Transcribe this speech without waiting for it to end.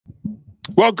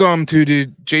Welcome to the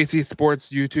JC Sports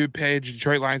YouTube page,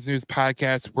 Detroit Lions News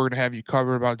Podcast. We're going to have you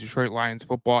covered about Detroit Lions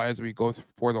football as we go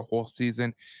for the whole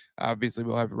season. Obviously,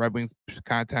 we'll have Red Wings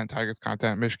content, Tigers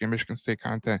content, Michigan State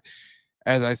content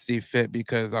as I see fit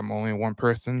because I'm only one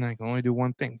person. I can only do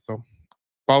one thing. So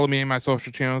follow me in my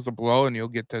social channels below, and you'll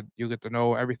get to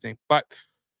know everything. But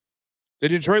the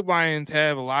Detroit Lions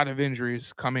have a lot of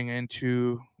injuries coming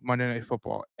into Monday Night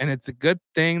Football, and it's a good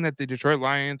thing that the Detroit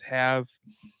Lions have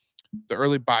the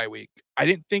early bye week. I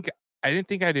didn't think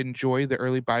I'd enjoy the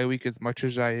early bye week as much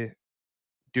as I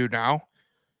do now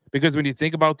because when you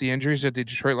think about the injuries that the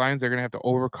Detroit Lions are going to have to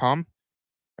overcome,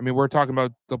 I mean, we're talking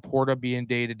about Laporta being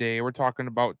day to day. We're talking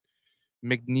about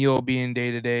McNeil being day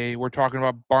to day. We're talking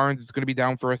about Barnes is going to be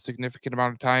down for a significant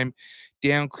amount of time.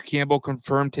 Dan Campbell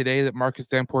confirmed today that Marcus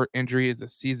Davenport injury is a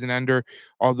season ender,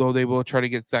 although they will try to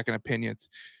get second opinions.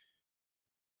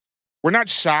 We're not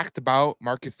shocked about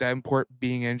Marcus Davenport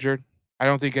being injured. I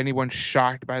don't think anyone's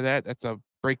shocked by that. That's a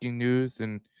breaking news,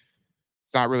 and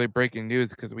it's not really breaking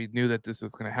news because we knew that this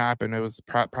was going to happen. It was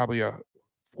probably a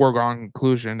foregone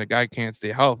conclusion. The guy can't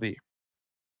stay healthy.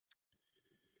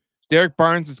 Derek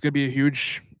Barnes is going to be a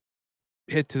huge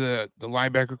hit to the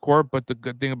linebacker core, but the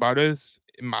good thing about it is,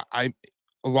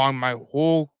 along my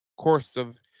whole course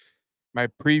of my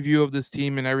preview of this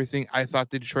team and everything, I thought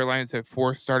the Detroit Lions had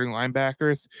four starting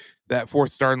linebackers. That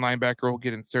fourth starting linebacker will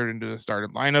get inserted into the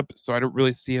starting lineup. So I don't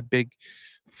really see a big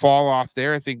fall off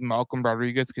there. I think Malcolm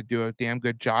Rodriguez could do a damn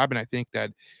good job. And I think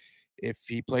that if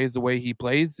he plays the way he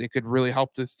plays, it could really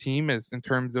help this team as in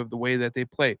terms of the way that they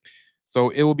play. So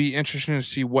it will be interesting to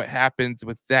see what happens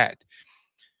with that.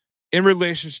 In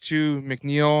relation to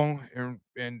McNeil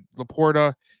and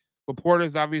Laporta, Laporta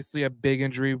is obviously a big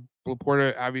injury.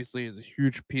 Laporta obviously is a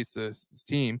huge piece of this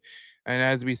team. And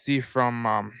as we see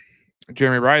from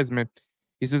Jeremy Reisman,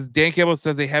 he says Dan Campbell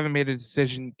says they haven't made a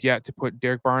decision yet to put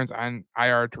Derek Barnes on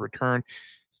IR to return.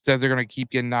 Says they're going to keep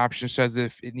getting options. Says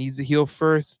if it needs to heal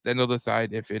first, then they'll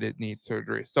decide if it needs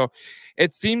surgery. So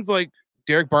it seems like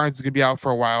Derek Barnes is going to be out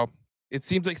for a while. It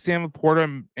seems like Sam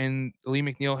Laporta and Lee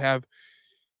McNeil have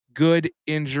good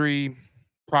injury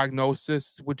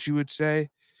prognosis, which you would say.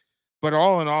 But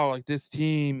all in all, like this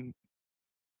team,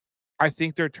 I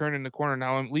think they're turning the corner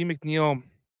now. And Lee McNeil,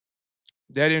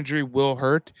 that injury will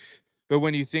hurt. But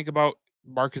when you think about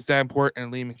Marcus Davenport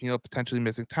and Lee McNeil potentially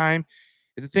missing time,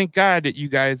 it's a thank God that you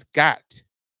guys got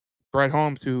Brett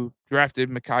Holmes, who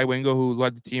drafted Mekhi Wingo, who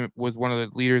led the team, was one of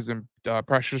the leaders in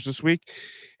pressures this week,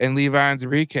 and Levi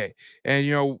Enrique.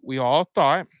 And, we all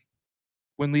thought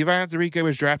when Levi Enrique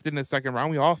was drafted in the second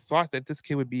round, we all thought that this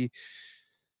kid would be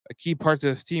a key part to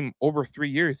this team over 3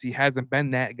 years. He hasn't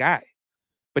been that guy.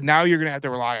 But now you're going to have to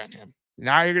rely on him.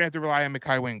 Now you're going to have to rely on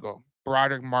Mekhi Wingo,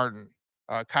 Broderick Martin,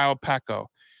 Kyle Pecco.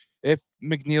 If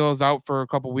McNeil is out for a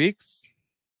couple weeks,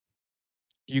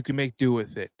 you can make do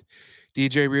with it.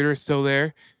 DJ Reader is still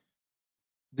there.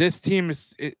 This team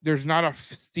there's not a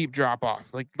steep drop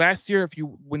off. Like last year,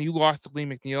 when you lost to Lee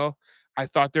McNeil, I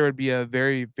thought there would be a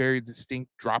very, very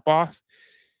distinct drop off.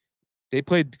 They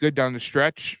played good down the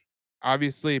stretch.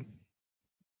 Obviously,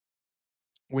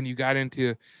 when you got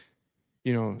into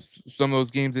some of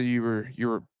those games that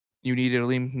you needed a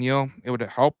Lee McNeil, it would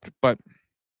have helped. But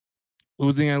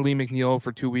losing a Lee McNeil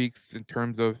for 2 weeks in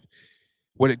terms of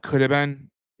what it could have been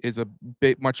is a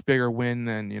much bigger win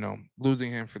than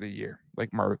losing him for the year,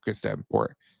 like Marcus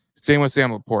Davenport. Same with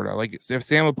Sam Laporta. Like if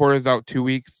Sam Laporta is out 2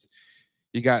 weeks,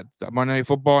 you got Monday Night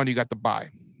Football and you got the bye.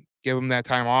 Give him that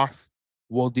time off.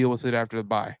 We'll deal with it after the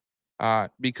bye.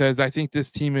 Because I think this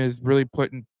team is really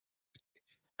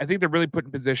they're really put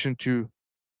in position to,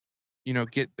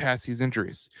 get past these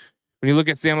injuries. When you look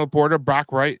at Sam Laporta, Brock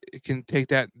Wright can take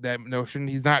that notion.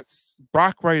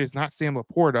 Brock Wright is not Sam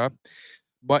Laporta,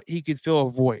 but he could fill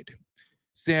a void.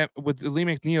 With Lee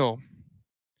McNeil,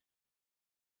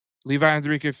 Levi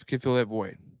Enrique can fill that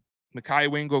void.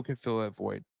 Mekhi Wingo can fill that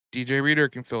void. DJ Reader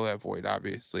can fill that void,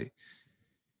 obviously.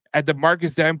 At the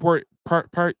Marcus Davenport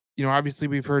part, obviously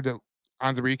we've heard that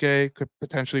Enrique could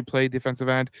potentially play defensive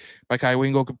end. Mekhi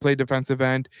Wingo could play defensive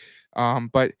end.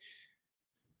 But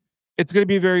it's going to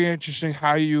be very interesting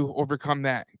how you overcome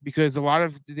that because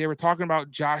they were talking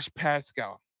about Josh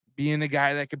Pascal being the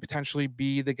guy that could potentially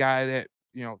be the guy that,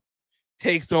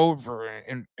 takes over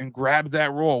and grabs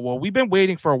that role. Well, we've been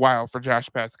waiting for a while for Josh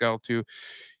Pascal to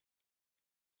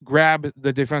grab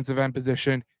the defensive end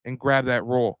position and grab that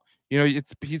role.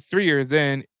 He's 3 years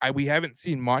in. We haven't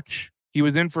seen much. He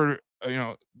was in for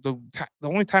the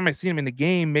only time I seen him in the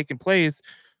game making plays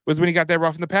was when he got that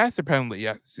roughing the passer penalty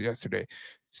yesterday.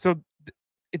 So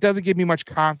it doesn't give me much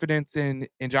confidence in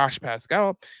Josh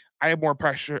Pascal. I have more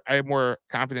pressure. I have more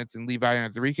confidence in Levi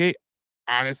Enrique.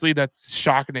 honestly, that's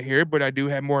shocking to hear, but I do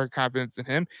have more confidence in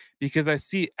him because I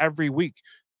see every week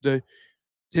the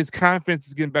his confidence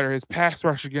is getting better. His pass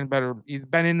rush is getting better. He's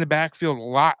been in the backfield a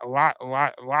lot, a lot, a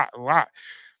lot, a lot, a lot.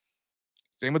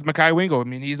 Same with Mekhi Wingo. I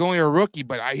mean, he's only a rookie,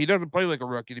 but he doesn't play like a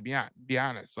rookie to be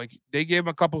honest. Like they gave him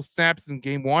a couple snaps in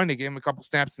game 1, they gave him a couple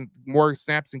snaps and more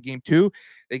snaps in game 2,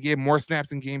 they gave him more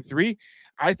snaps in game 3.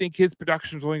 I think his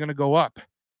production is only going to go up.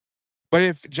 But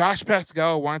if Josh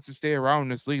Pascal wants to stay around in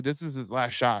this league, this is his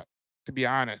last shot, to be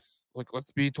honest. Like,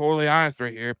 let's be totally honest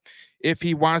right here. If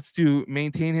he wants to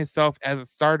maintain himself as a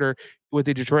starter with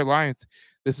the Detroit Lions,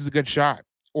 this is a good shot.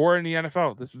 Or in the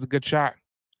NFL, this is a good shot.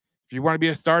 If you want to be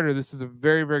a starter, this is a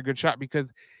very, very good shot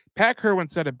because Pat Kerwin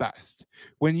said it best.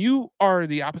 When you are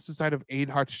the opposite side of Aiden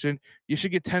Hutchinson, you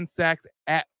should get 10 sacks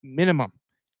at minimum.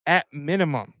 At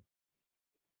minimum.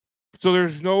 So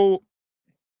there's no.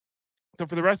 So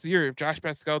for the rest of the year, if Josh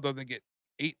Pascal doesn't get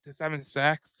 8 to 7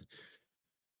 sacks,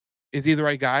 is he the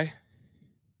right guy?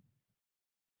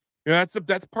 You know,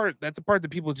 that's a part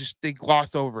that people just they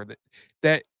gloss over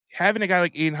that having a guy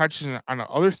like Aiden Hutchinson on the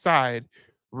other side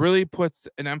really puts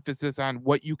an emphasis on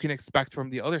what you can expect from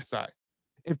the other side.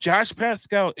 If Josh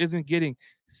Pascal isn't getting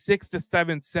 6 to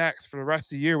 7 sacks for the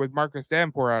rest of the year with Marcus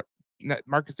Davenport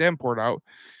out,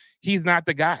 he's not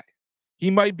the guy.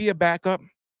 He might be a backup,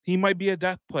 he might be a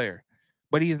depth player,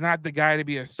 but he's not the guy to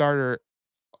be a starter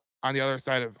on the other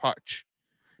side of Hutch.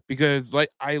 Because like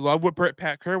I love what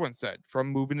Pat Kerwin said from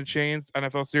Moving the Chains,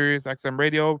 NFL Sirius XM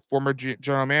Radio, former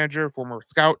general manager, former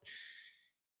scout.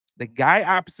 The guy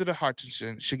opposite of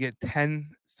Hutchinson should get 10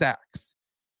 sacks.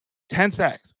 10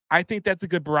 sacks. I think that's a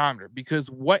good barometer because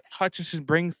what Hutchinson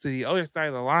brings to the other side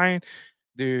of the line,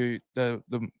 the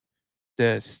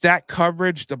stack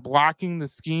coverage, the blocking, the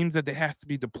schemes that they has to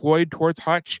be deployed towards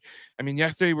Hutch. I mean,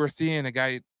 yesterday we were seeing a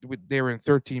guy they were in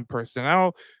 13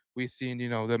 personnel. We've seen,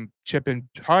 them chipping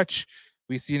Hutch.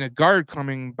 We've seen a guard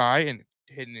coming by and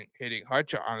hitting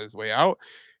Hutch on his way out.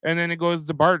 And then it goes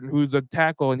to Barton, who's a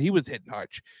tackle, and he was hitting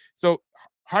Hutch. So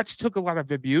Hutch took a lot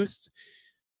of abuse.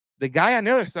 The guy on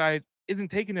the other side isn't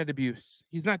taking that abuse.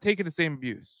 He's not taking the same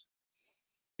abuse.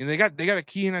 And they got a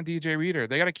key in on DJ Reader.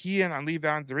 They got a key in on Lee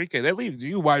Vanzarica. That leaves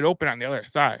you wide open on the other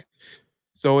side.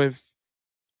 So if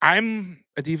I'm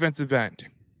a defensive end,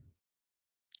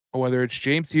 whether it's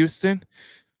James Houston,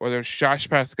 whether it's Josh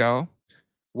Pascal,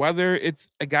 whether it's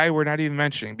a guy we're not even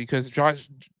mentioning, because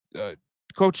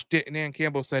Coach Dan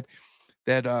Campbell said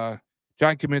that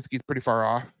John Kaminsky is pretty far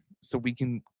off, so we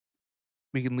can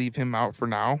leave him out for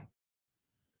now.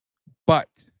 But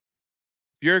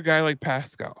if you're a guy like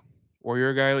Pascal, or you're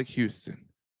a guy like Houston,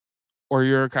 or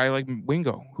you're a guy like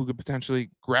Wingo who could potentially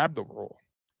grab the role,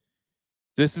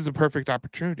 this is a perfect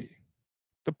opportunity.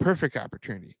 The perfect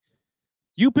opportunity.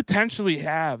 You potentially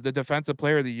have the defensive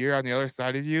player of the year on the other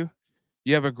side of you.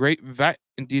 You have a great vet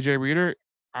in DJ Reader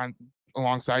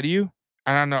alongside of you.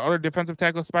 And on the other defensive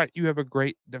tackle spot, you have a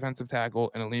great defensive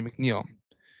tackle in Aleem McNeil.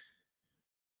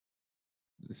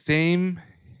 The same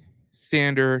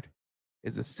standard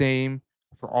is the same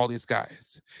for all these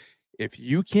guys. If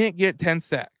you can't get 10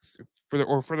 sacks for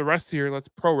the rest of the year, let's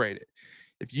prorate it.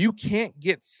 If you can't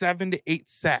get 7 to 8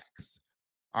 sacks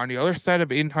on the other side of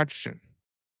Aiden Hutchinson,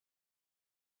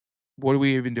 what are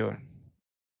we even doing?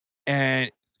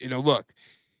 And, look,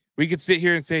 we could sit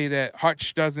here and say that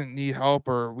Hutch doesn't need help,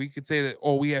 or we could say that,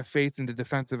 we have faith in the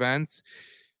defensive ends.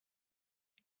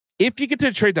 If you get to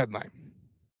the trade deadline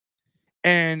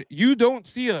and you don't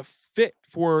see a fit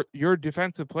for your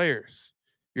defensive players,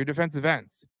 your defensive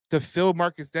ends, to fill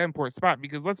Marcus Davenport's spot,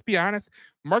 because let's be honest,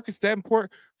 Marcus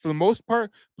Davenport, for the most part,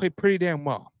 played pretty damn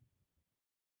well.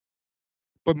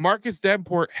 But Marcus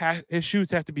Davenport, his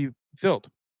shoes have to be filled.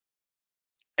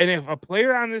 And if a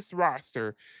player on this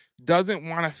roster doesn't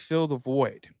want to fill the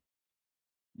void,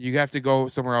 you have to go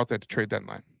somewhere else at the trade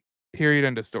deadline. Period.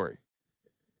 End of story.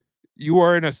 You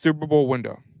are in a Super Bowl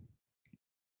window.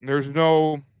 There's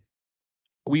no,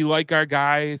 we like our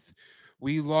guys.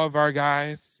 We love our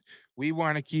guys. We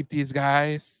want to keep these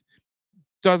guys.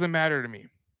 Doesn't matter to me.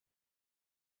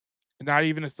 Not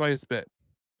even a slightest bit.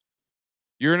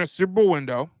 You're in a Super Bowl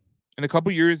window. In a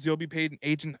couple years, you'll be paid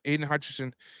Aiden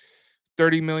Hutchinson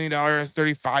 $30 million,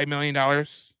 $35 million.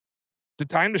 The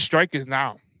time to strike is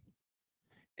now.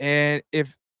 And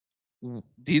if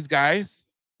these guys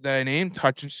that I named,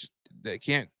 Hutchinson, they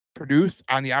can't produce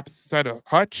on the opposite side of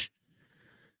Hutch,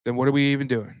 then what are we even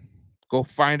doing? Go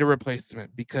find a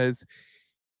replacement, because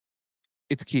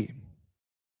it's key.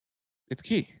 It's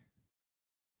key.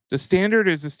 The standard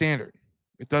is the standard.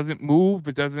 It doesn't move.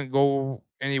 It doesn't go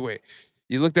anyway.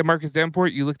 You looked at Marcus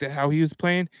Davenport. You looked at how he was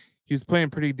playing. He was playing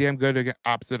pretty damn good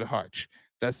opposite of Hutch.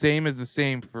 The same is the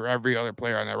same for every other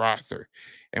player on that roster.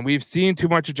 And we've seen too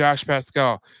much of Josh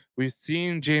Pascal. We've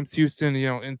seen James Houston,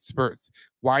 in spurts.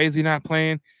 Why is he not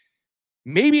playing?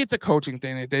 Maybe it's a coaching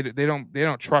thing. They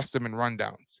don't trust him in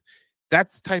rundowns.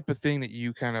 That's the type of thing that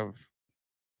you kind of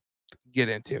get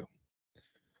into.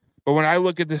 But when I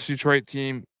look at this Detroit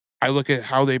team, I look at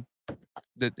how they've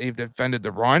defended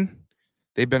the run.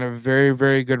 They've been a very,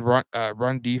 very good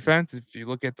run defense. If you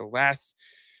look at the last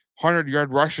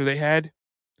 100-yard rusher they had,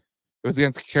 it was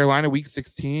against Carolina, Week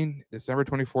 16, December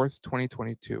 24th,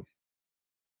 2022.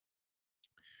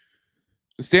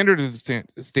 The standard is the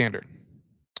standard.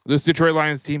 This Detroit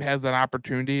Lions team has an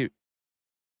opportunity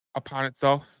upon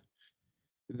itself.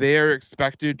 They are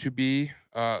expected to be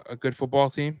a good football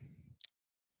team.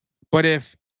 But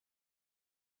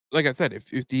like I said,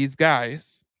 if these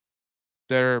guys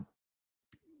that are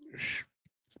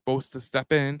supposed to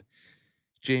step in,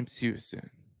 James Houston,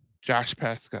 Josh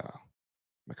Pascal,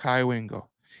 Mekhi Wingo,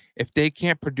 if they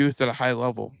can't produce at a high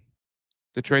level,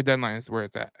 the trade deadline is where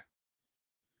it's at.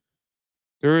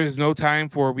 There is no time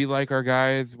for we like our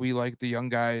guys, we like the young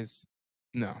guys.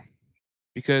 No,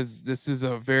 because this is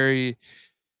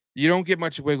you don't get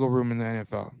much wiggle room in the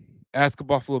NFL. Ask a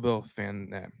Buffalo Bill fan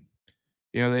that.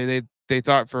 They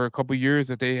thought for a couple years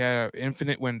that they had an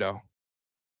infinite window.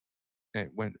 It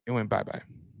went bye-bye.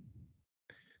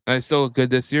 Now they still look good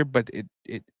this year, but it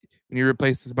when you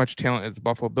replace as much talent as the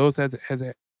Buffalo Bills has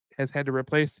had to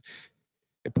replace,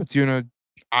 it puts you in an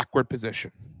awkward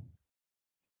position.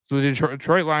 So the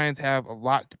Detroit Lions have a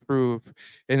lot to prove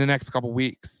in the next couple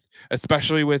weeks,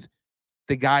 especially with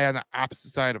the guy on the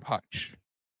opposite side of Hutch.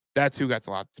 That's who got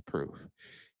a lot to prove.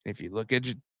 And if you look at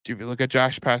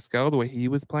Josh Pascal, the way he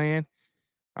was playing,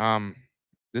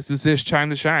 this is his time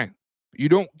to shine. You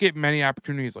don't get many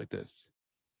opportunities like this.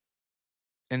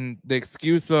 And the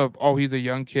excuse of, he's a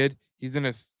young kid, he's in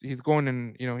his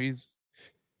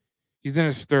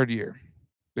third year.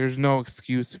 There's no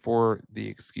excuse for the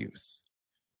excuse.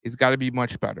 He's got to be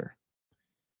much better.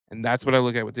 And that's what I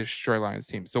look at with this Detroit Lions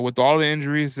team. So with all the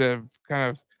injuries that have kind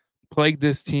of plagued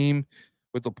this team,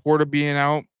 with LaPorta being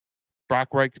out, Brock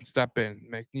Wright can step in.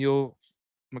 McNeil,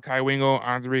 Mekhi Wingo,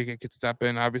 Onwuzurike could step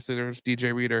in. Obviously, there's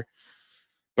DJ Reader.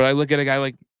 But I look at a guy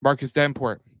like Marcus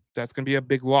Davenport. That's going to be a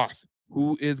big loss.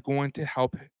 Who is going to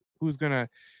help? Who is going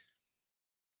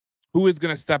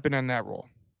to step in on that role?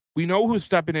 We know who's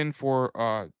stepping in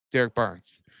for Derek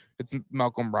Barnes. It's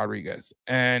Malcolm Rodriguez.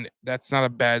 And that's not a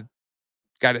bad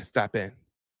guy to step in.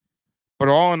 But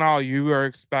all in all, you are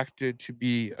expected to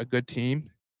be a good team.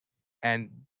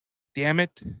 And damn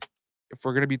it, if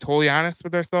we're going to be totally honest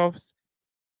with ourselves,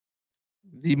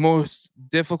 the most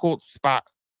difficult spot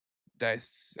that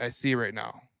I see right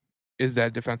now is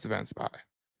that defensive end spot,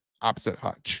 opposite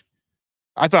Hutch.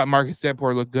 I thought Marcus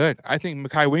Davenport looked good. I think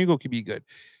Mekhi Wingo could be good.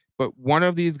 But one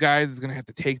of these guys is going to have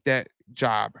to take that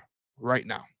job right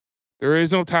now. There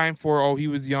is no time for, he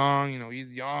was young,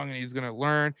 he's young and he's going to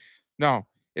learn. No,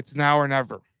 it's now or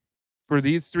never. For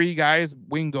these three guys,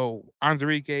 Wingo,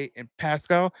 Onwuzurike, and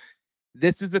Pascal,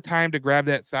 this is the time to grab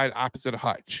that side opposite of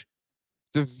Hutch.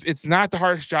 It's not the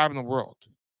hardest job in the world.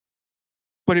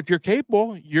 But if you're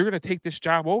capable, you're going to take this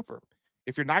job over.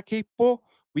 If you're not capable,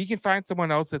 we can find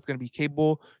someone else that's going to be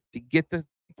capable to get the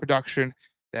production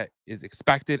that is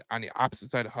expected on the opposite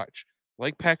side of Hutch.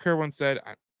 Like Pat Kerr once said,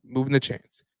 I'm moving the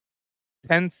chains.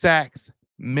 10 sacks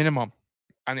minimum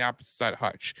on the opposite side of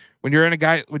Hutch. When you're in a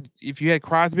guy, if you had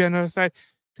Crosby on the other side,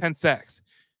 10 sacks.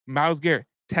 Myles Garrett,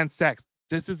 10 sacks.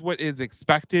 This is what is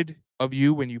expected of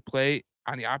you when you play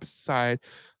on the opposite side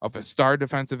of a star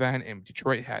defensive end, and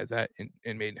Detroit has that in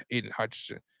Aiden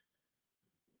Hutchinson.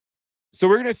 So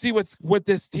we're going to see what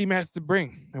this team has to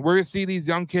bring. And we're going to see these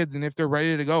young kids, and if they're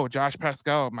ready to go, Josh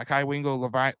Pascal, Mekhi Wingo,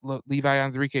 Levi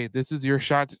Onwuzurike, this is your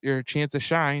shot, your chance to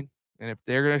shine. And if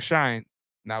they're going to shine,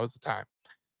 now is the time.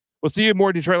 We'll see you in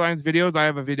more Detroit Lions videos. I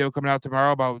have a video coming out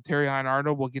tomorrow about Terrion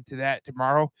Arnold. We'll get to that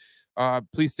tomorrow.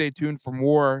 Please stay tuned for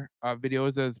more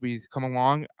videos as we come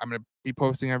along. I'm going to be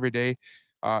posting every day.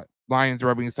 Lions,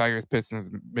 Red Wings, Tigers,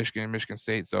 Pistons, Michigan, Michigan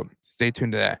State. So stay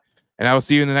tuned to that. And I will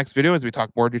see you in the next video as we talk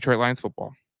more Detroit Lions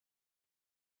football.